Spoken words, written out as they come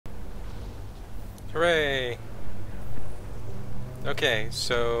Hooray! Okay,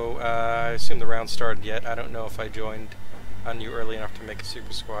 so I assume the round started yet. I don't know if I joined on you early enough to make a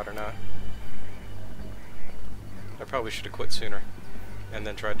super squad or not. I probably should have quit sooner and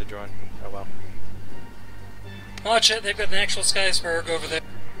then tried to join. Oh well. Watch it, they've got an actual Skysberg over there.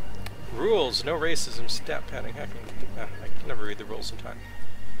 Rules, no racism, stat padding, hacking. I can never read the rules in time.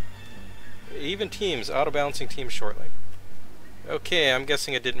 Even teams, auto-balancing teams shortly. Okay, I'm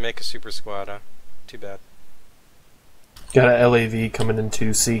guessing I didn't make a super squad, huh? Too bad. Got a LAV coming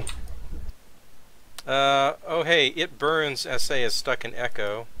into C. Oh hey, It Burns SA is stuck in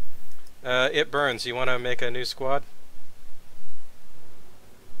Echo. It Burns, you want to make a new squad?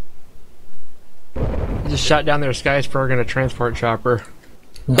 Just shot down their Skysberg and a transport chopper.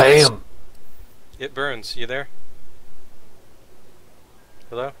 Bam! It Burns, you there?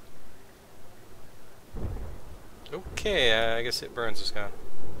 Hello? Okay, I guess It Burns is gone.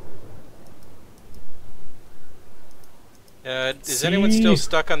 Is anyone still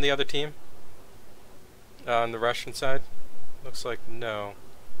stuck on the other team? On the Russian side? Looks like no.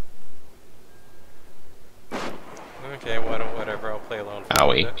 Okay, whatever, I'll play alone for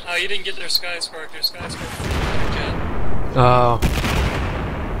a bit. Oh, you didn't get their Skyspark, their Skyspark. Oh.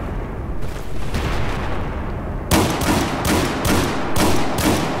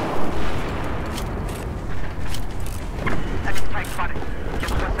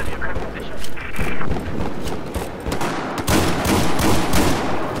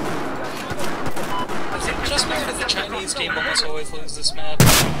 Just because the Chinese team almost always lose this map.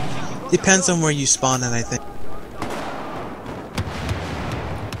 Depends on where you spawn in, I think.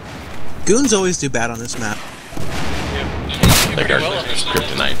 Goons always do bad on this map. Like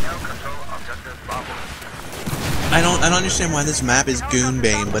kryptonite. I don't understand why this map is goon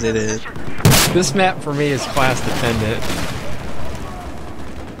bane, but it is. This map for me is class dependent.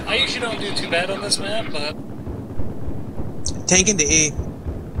 I usually don't do too bad on this map, but Tank into E.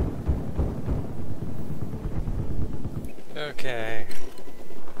 Okay.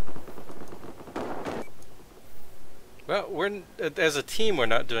 Well, as a team we're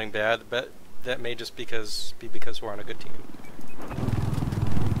not doing bad, but that may just be because we're on a good team.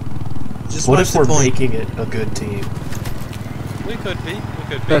 Just What watch if the we're point. making it a good team? We could be.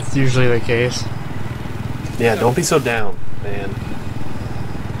 That's usually the case. Yeah, don't be so down, man.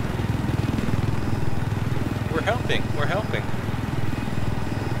 We're helping. We're helping.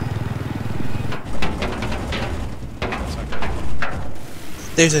 That's not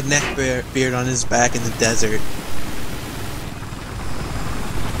good. There's a neck beard on his back in the desert.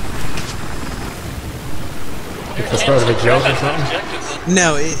 That's sort of a joke or something.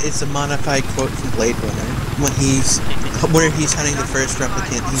 No, it's a modified quote from Blade Runner. Where he's hunting the first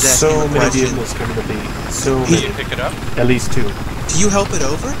replicant, he's asking So him a many question. vehicles coming to B. So Can many. you pick it up? At least 2. Do you help it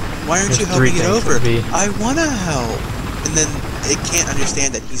over? Why aren't There's you 3 helping it tanks over? at B. I wanna help. And then it can't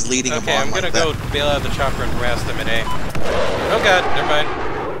understand that he's leading Okay, them on I'm gonna like go that. bail out the chopper and harass them in A. Oh god, never mind.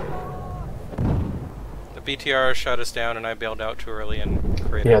 The BTR shot us down and I bailed out too early and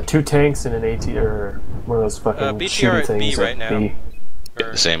created... Yeah, 2 tanks and an AT, or one of those fucking BTR shooting at B things right now. B.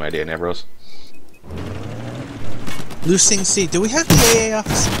 Or- The same idea, Nebros. Loosing C. Do we have the AA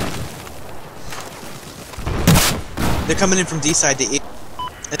office? They're coming in from D side to E,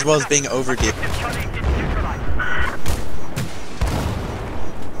 as well as being over D.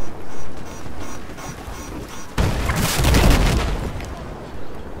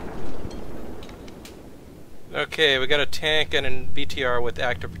 Okay, we got a tank and a BTR with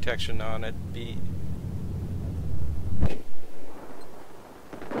active protection on it. B.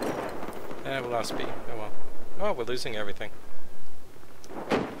 We lost B. Oh well. Oh, we're losing everything.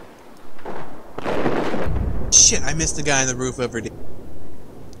 Shit, I missed the guy on the roof over D.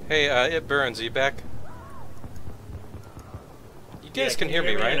 Hey, It Burns, are you back? You guys can hear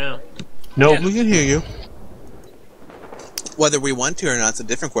me, right? Nope. We can hear you. Whether we want to or not, it's a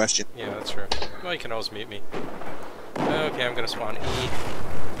different question. Yeah, that's true. Well, you can always mute me. Okay, I'm gonna spawn E.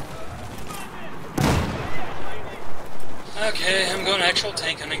 okay, I'm going actual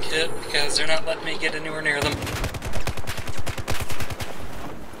tank hunting kit because they're not letting me get anywhere near them.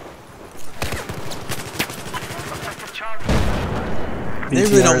 They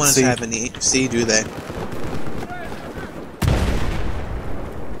really don't BTR want us C. to have any C, do they?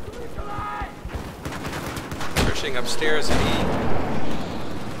 Pushing upstairs at E.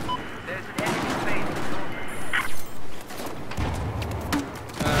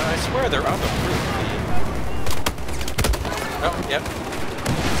 I swear they're on the roof. Oh, yep.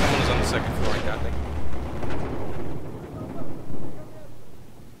 Someone was on the second floor and got me.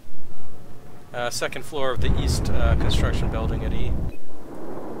 Second floor of the east construction building at E.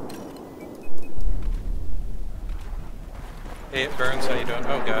 Hey, Burns, how you doing?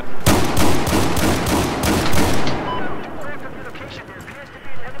 Oh god.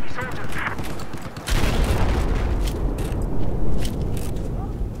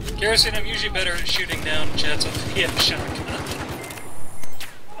 Garrison, I'm usually better at shooting down jets with the shotgun.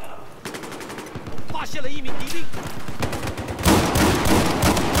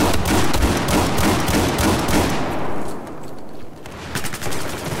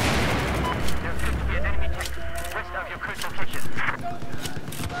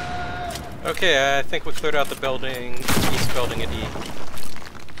 Okay, I think we cleared out the building, east building at E.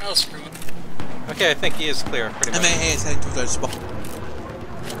 I'll screw it. Okay, I think E is clear, pretty much. MAA is heading towards our spawn.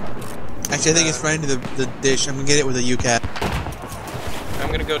 Actually, I think it's right into the dish. I'm gonna get it with a UCAP. I'm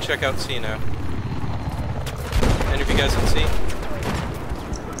gonna go check out C now. Any of you guys in C?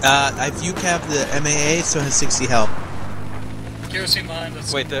 I've UCAP'd the MAA, so it has 60 health. Garrison behind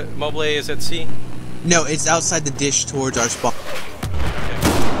us. Wait, the mobile A is at C? No, it's outside the dish towards our spawn. Okay.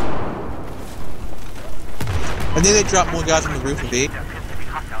 I think they dropped more guys on the roof of B.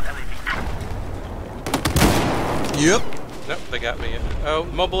 Yep. Nope, they got me. Oh,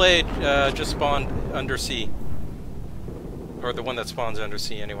 mobile A just spawned under C. Or the one that spawns under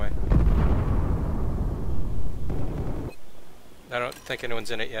C, anyway. I don't think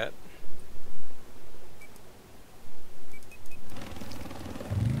anyone's in it yet.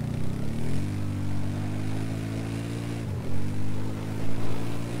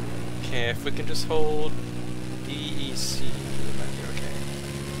 Okay, if we can just hold DEC, we might be okay.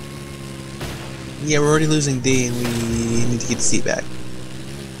 Yeah, we're already losing D, and we need to get the seat back.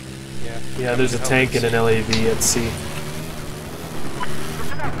 Yeah. Yeah, there's a tank and an LAV at C.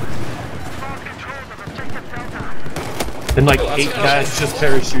 And like 8 guys just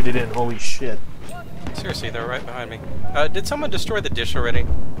parachuted in, holy shit. Seriously, they're right behind me. Did someone destroy the dish already?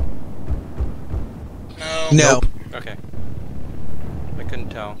 No. No. Okay. I couldn't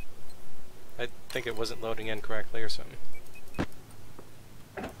tell. I think it wasn't loading in correctly or something.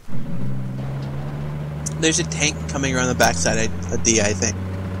 There's a tank coming around the backside of D, I think.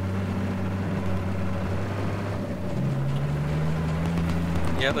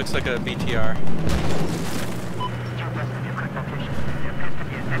 Yeah, it looks like a BTR.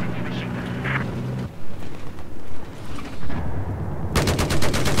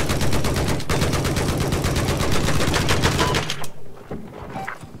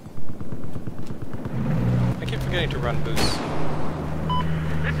 I keep forgetting to run boosts.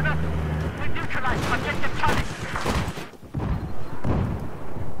 Listen up. We neutralized objective target.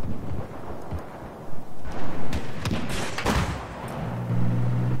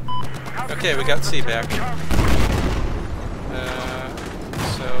 Okay, we got C back.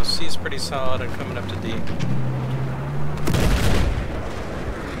 So C's pretty solid and coming up to D.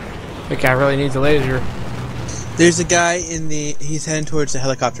 The guy really needs a laser. There's a guy in the... He's heading towards the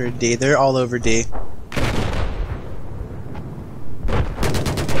helicopter at D. They're all over D.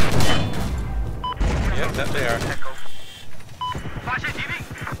 Yep, that they are.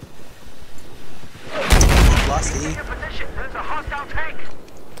 Lost E. There's a hostile tank.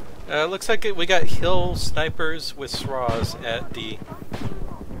 Looks like we got hill snipers with SRAs at D.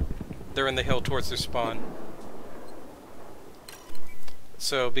 They're in the hill towards their spawn.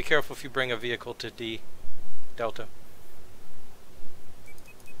 So be careful if you bring a vehicle to D. Delta.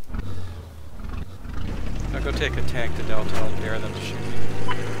 Now go take a tank to Delta and dare them to shoot you.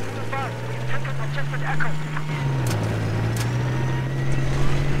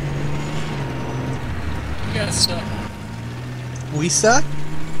 You guys suck. We suck?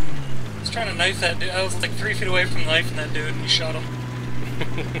 I was trying to knife that dude. I was like 3 feet away from knifing that dude and you shot him.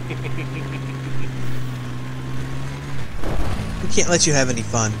 We can't let you have any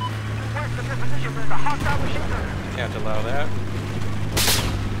fun. Can't allow that.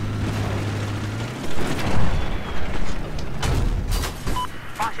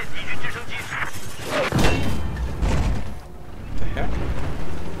 The heck?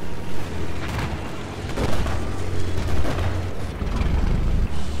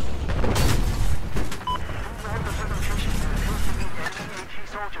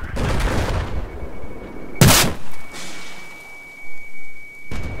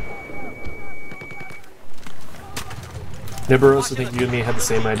 Nibiros, I think you and me had the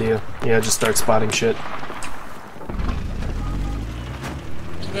same idea. Yeah, just start spotting shit.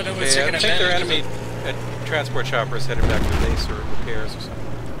 But it was Okay, taking I think their advantage enemy transport chopper is headed back to base or repairs or something.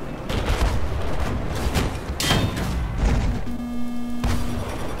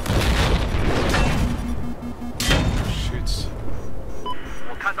 Shoots.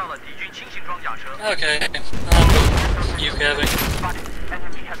 Okay. You having.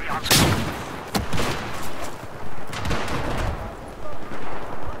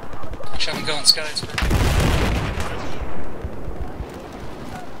 skies for me.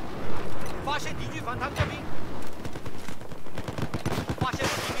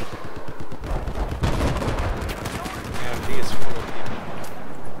 Yeah, D is full of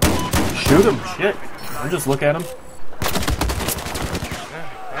people. Shoot him! Shit! I'll just look at him.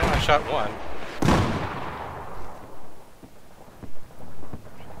 Well, I shot one.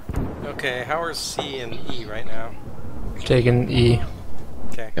 Okay, how are C and E right now? Taking E.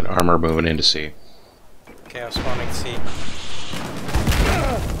 Okay. And armor moving into C. Okay, I'm spawning C.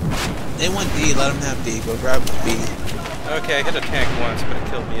 They want D, let them have D. Go grab B. Okay, I hit a tank once, but it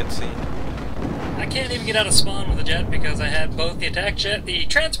killed me at C. I can't even get out of spawn with a jet because I had both the attack jet, the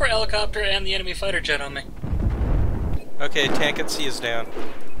transport helicopter, and the enemy fighter jet on me. Okay, tank at C is down.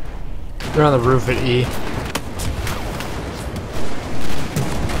 They're on the roof at E.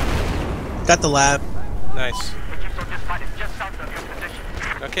 Got the lab. Nice. Egypt on this side is just south of your position.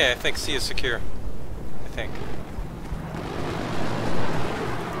 Okay, I think C is secure. I think.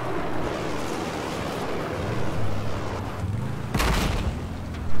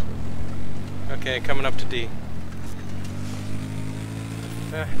 Okay, coming up to D.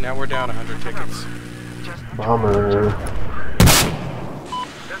 Now we're down 100 tickets. Bomber.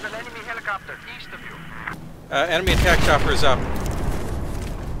 There's an enemy helicopter east of you. Enemy attack chopper is up.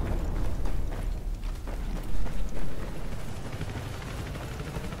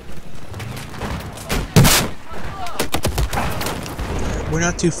 We're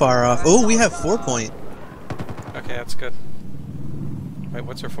not too far off. Oh, we have 4 point. Okay, that's good. Wait,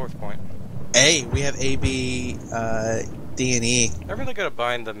 what's our fourth point? A. We have A, B, D, and E. I really gotta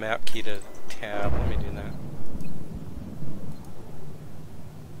bind the map key to tab. Let me do that.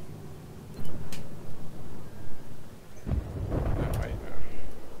 Oh, wait, no.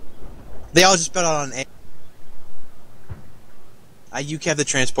 They all just bailed out on A. You have the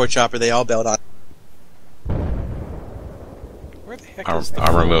transport chopper. They all bailed out. Where the heck is the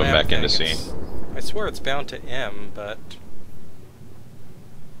Armor full moving map back into thing? C. I swear it's bound to M, but...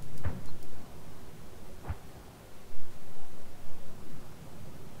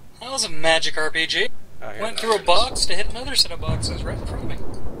 That was a magic RPG. Oh, here Went it through a is. box to hit another set of boxes right in front of me.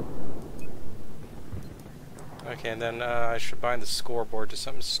 Okay, and then I should bind the scoreboard to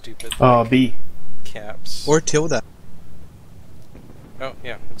something stupid Oh, like B. caps. Or tilde. Oh,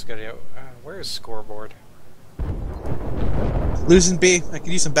 yeah, that's good. Where is scoreboard? Losing B. I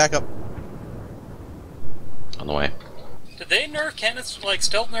could use some backup. On the way. Did they nerf canister, like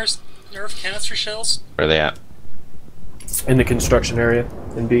stealth nerf canister shells? Where are they at? In the construction area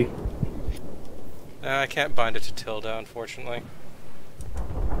in B. I can't bind it to tilde, unfortunately.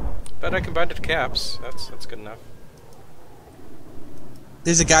 But I can bind it to caps. That's good enough.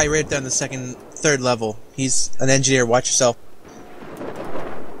 There's a guy right down the third level. He's an engineer. Watch yourself.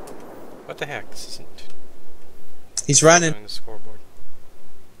 What the heck? This isn't He's running. doing the scoreboard.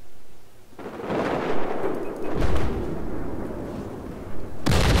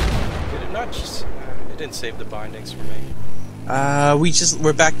 Did it not just... it didn't save the bindings for me.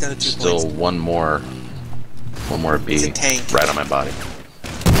 We're back down to 2 Still points. one more B. He's a tank. Right on my body.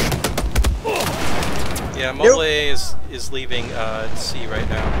 Yeah, Mole is leaving C right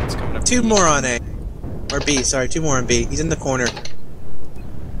now. It's coming up. Two to E. more on A. Or B, sorry, 2 more on B. He's in the corner.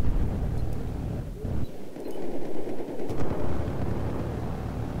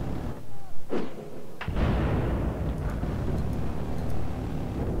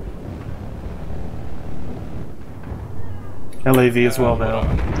 LAV as well Hold now.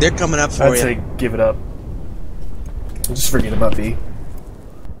 on. They're coming up for I'd you. say give it up. Just forget about B.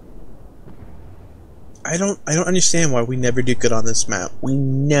 I don't understand why we never do good on this map. We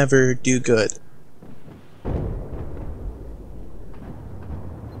never do good.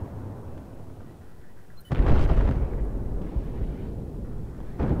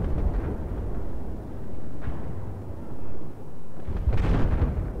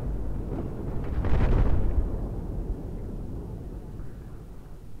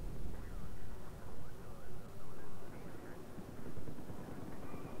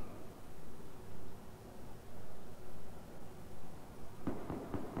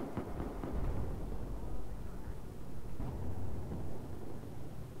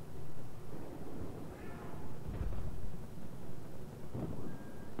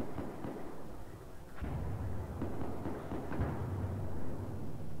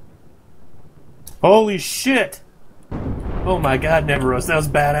 Holy shit! Oh my god, Neveros, that was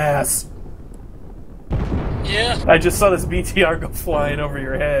badass. Yeah. I just saw this BTR go flying over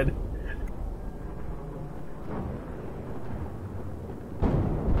your head.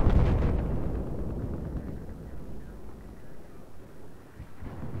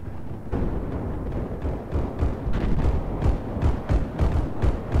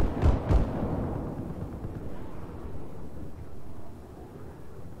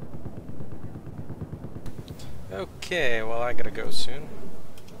 Okay, well I gotta go soon.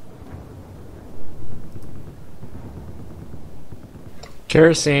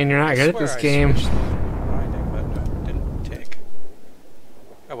 Kerosene, you're not good at Swear this I game. switched the binding, but no, it didn't take.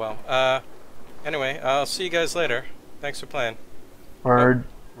 Oh well. Anyway, I'll see you guys later. Thanks for playing. Word.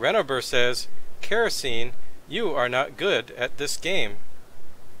 Renober says, Kerosene, you are not good at this game.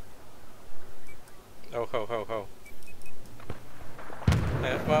 Oh ho ho ho.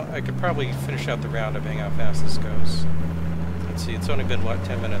 Well, I could probably finish out the round depending how fast this goes. Let's see, it's only been, what,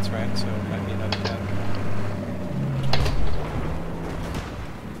 10 minutes, right? So it might be another 10.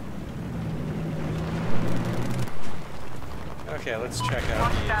 Okay, let's check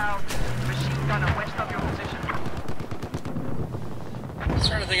out Hostile machine gunner west of your position. I'm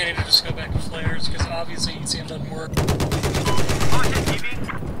starting to think I need to just go back to flares, because obviously ECM doesn't work.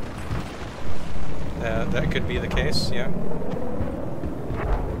 that could be the case, yeah.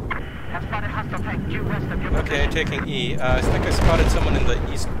 Have spotted hostile tank due west of your Okay, position. taking E. I think I spotted someone in the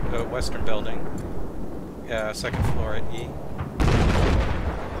east western building. Second floor at E.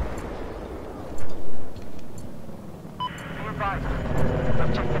 Be advised.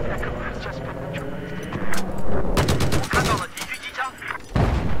 Objective Echo has just been neutralized. 看到了敌军机枪。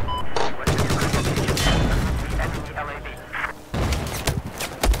Enemy LAV.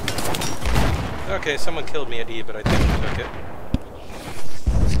 Okay, someone killed me at E, but I think I took it.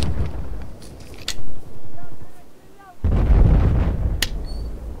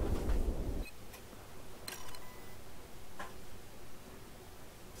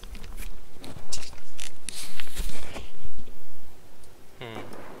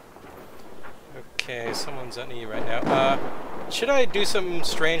 Okay, someone's on E right now. Should I do something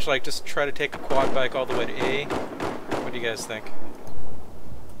strange, like just try to take a quad bike all the way to A? What do you guys think?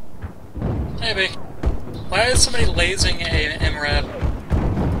 Maybe. Why is somebody lasing a MRAP?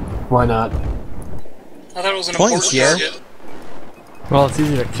 Why not? I thought it was an Points, important yeah. target. Well, it's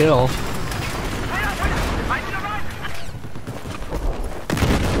easy to kill.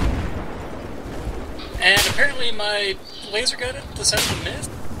 And apparently my laser gun decided to miss.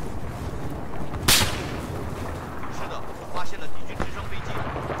 是的，我发现了敌军直升飞机。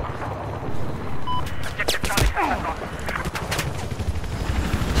Objective Charlie has been lost.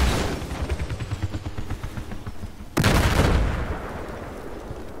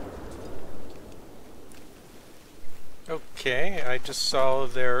 Okay, I just saw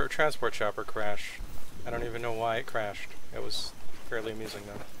their transport chopper crash. I don't even know why it crashed. It was fairly amusing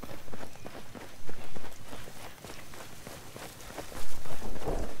though.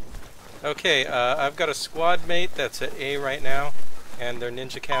 Okay, I've got a squad mate that's at A right now, and they're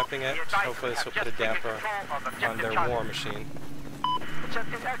ninja capping it. Hopefully this will put a damper on their war machine.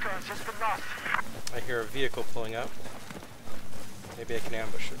 Objective Echo has just been lost. I hear a vehicle pulling up. Maybe I can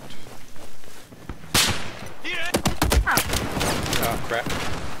ambush it. Oh crap.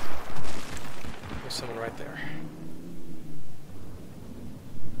 There's someone right there.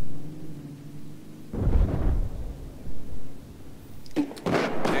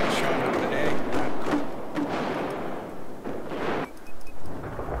 Okay, showing up an A.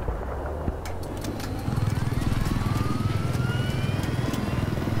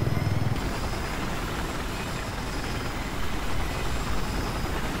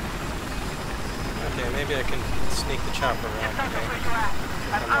 Okay, maybe I can sneak the chopper around. That's Okay. where you're at.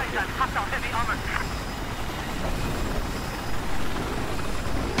 An I'm eyes lucky. on hostile heavy armor.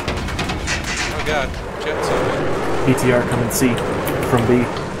 Oh god, jet's over. BTR coming C from B.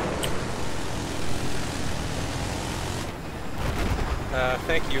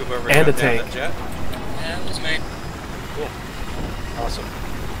 Thank you, whoever And shot a down tank. that jet. Yeah, it was me. Cool. Awesome.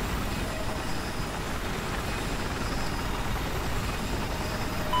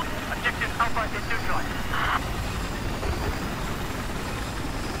 Objective Alpha is neutralized.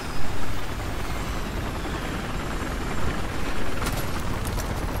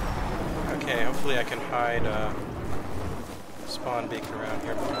 Okay, hopefully I can hide spawn beacon around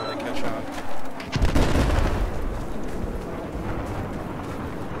here before they catch on.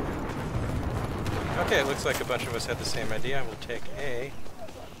 Okay, it looks like a bunch of us had the same idea. We'll take A.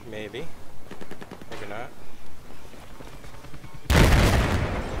 Maybe. Maybe not.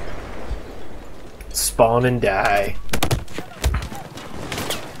 Spawn and die.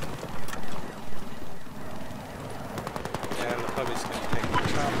 And the puppy's gonna take the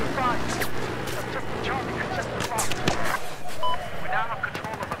chopper. Objective Charlie has just been lost. We now have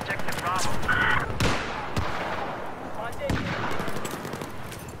control of Objective Bravo.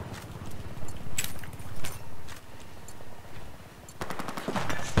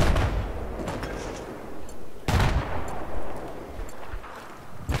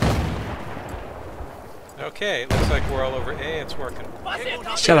 Okay, looks like we're all over A. It's working.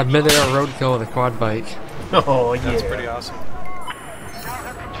 Just got a mid-air roadkill with a quad bike. Oh, yeah. That's pretty awesome. Now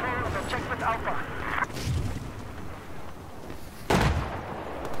have control of objective Alpha.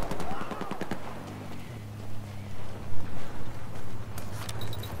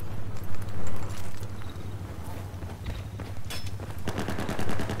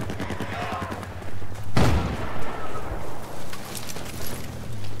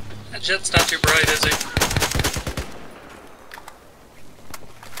 That jet's not too bright, is he?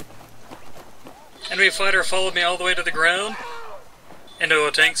 Enemy fighter followed me all the way to the ground. Into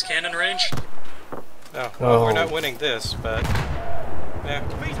a tank's cannon range. Oh, well, we're Oh. not winning this, but yeah,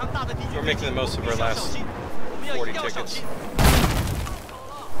 we're making the most of our last 40 tickets.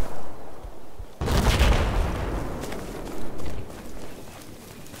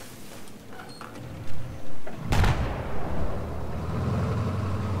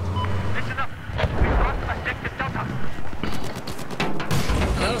 Listen up. We've lost objective Delta.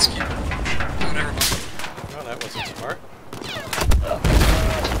 Oh, that was cute. Oh, never mind. Well, that wasn't smart.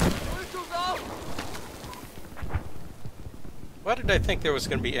 Why did I think there was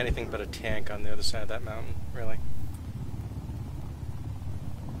going to be anything but a tank on the other side of that mountain, really?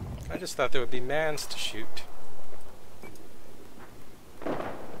 I just thought there would be mans to shoot.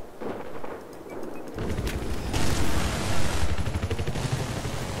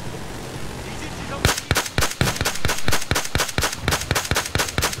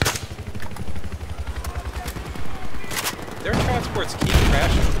 Their transports keep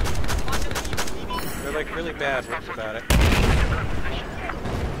crashing. They're like really bad about it.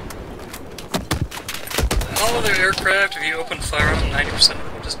 All other aircraft, if you open fire on them, 90% of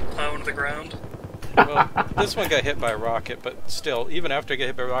them will just plow into the ground. Well, this one got hit by a rocket, but still, even after I get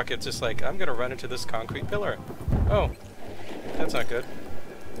hit by a rocket, it's just like, I'm gonna run into this concrete pillar. Oh, that's not good.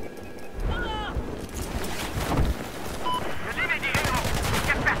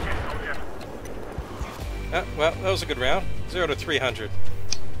 Well, that was a good round. 0 to 300.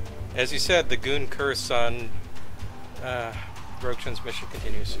 As you said, the goon curse on Rogue Transmission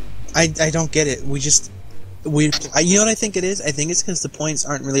continues. I don't get it. You know what I think it is? I think it's because the points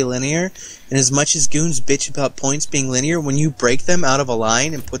aren't really linear, and as much as goons bitch about points being linear, when you break them out of a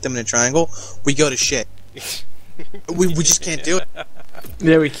line and put them in a triangle, we go to shit. we just can't do it.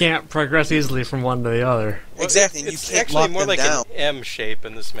 Yeah, we can't progress easily from one to the other. Well, Exactly, and you it's can't actually lock more them like down. an M shape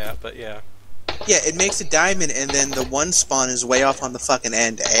in this map, but yeah. Yeah, it makes a diamond, and then the one spawn is way off on the fucking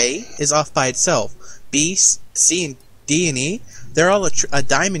end. A is off by itself. B, C, and D and E, they're all a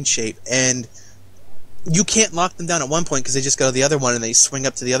diamond shape, and you can't lock them down at one point because they just go to the other one and they swing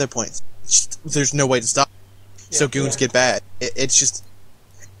up to the other points. There's no way to stop. So goons get bad. It's just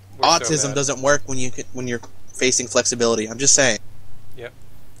We're so autism bad. doesn't work when you're facing flexibility. I'm just saying. Yep.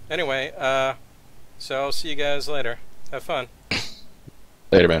 Anyway, so I'll see you guys later. Have fun.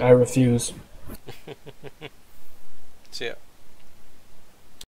 Later, man. I refuse. See ya.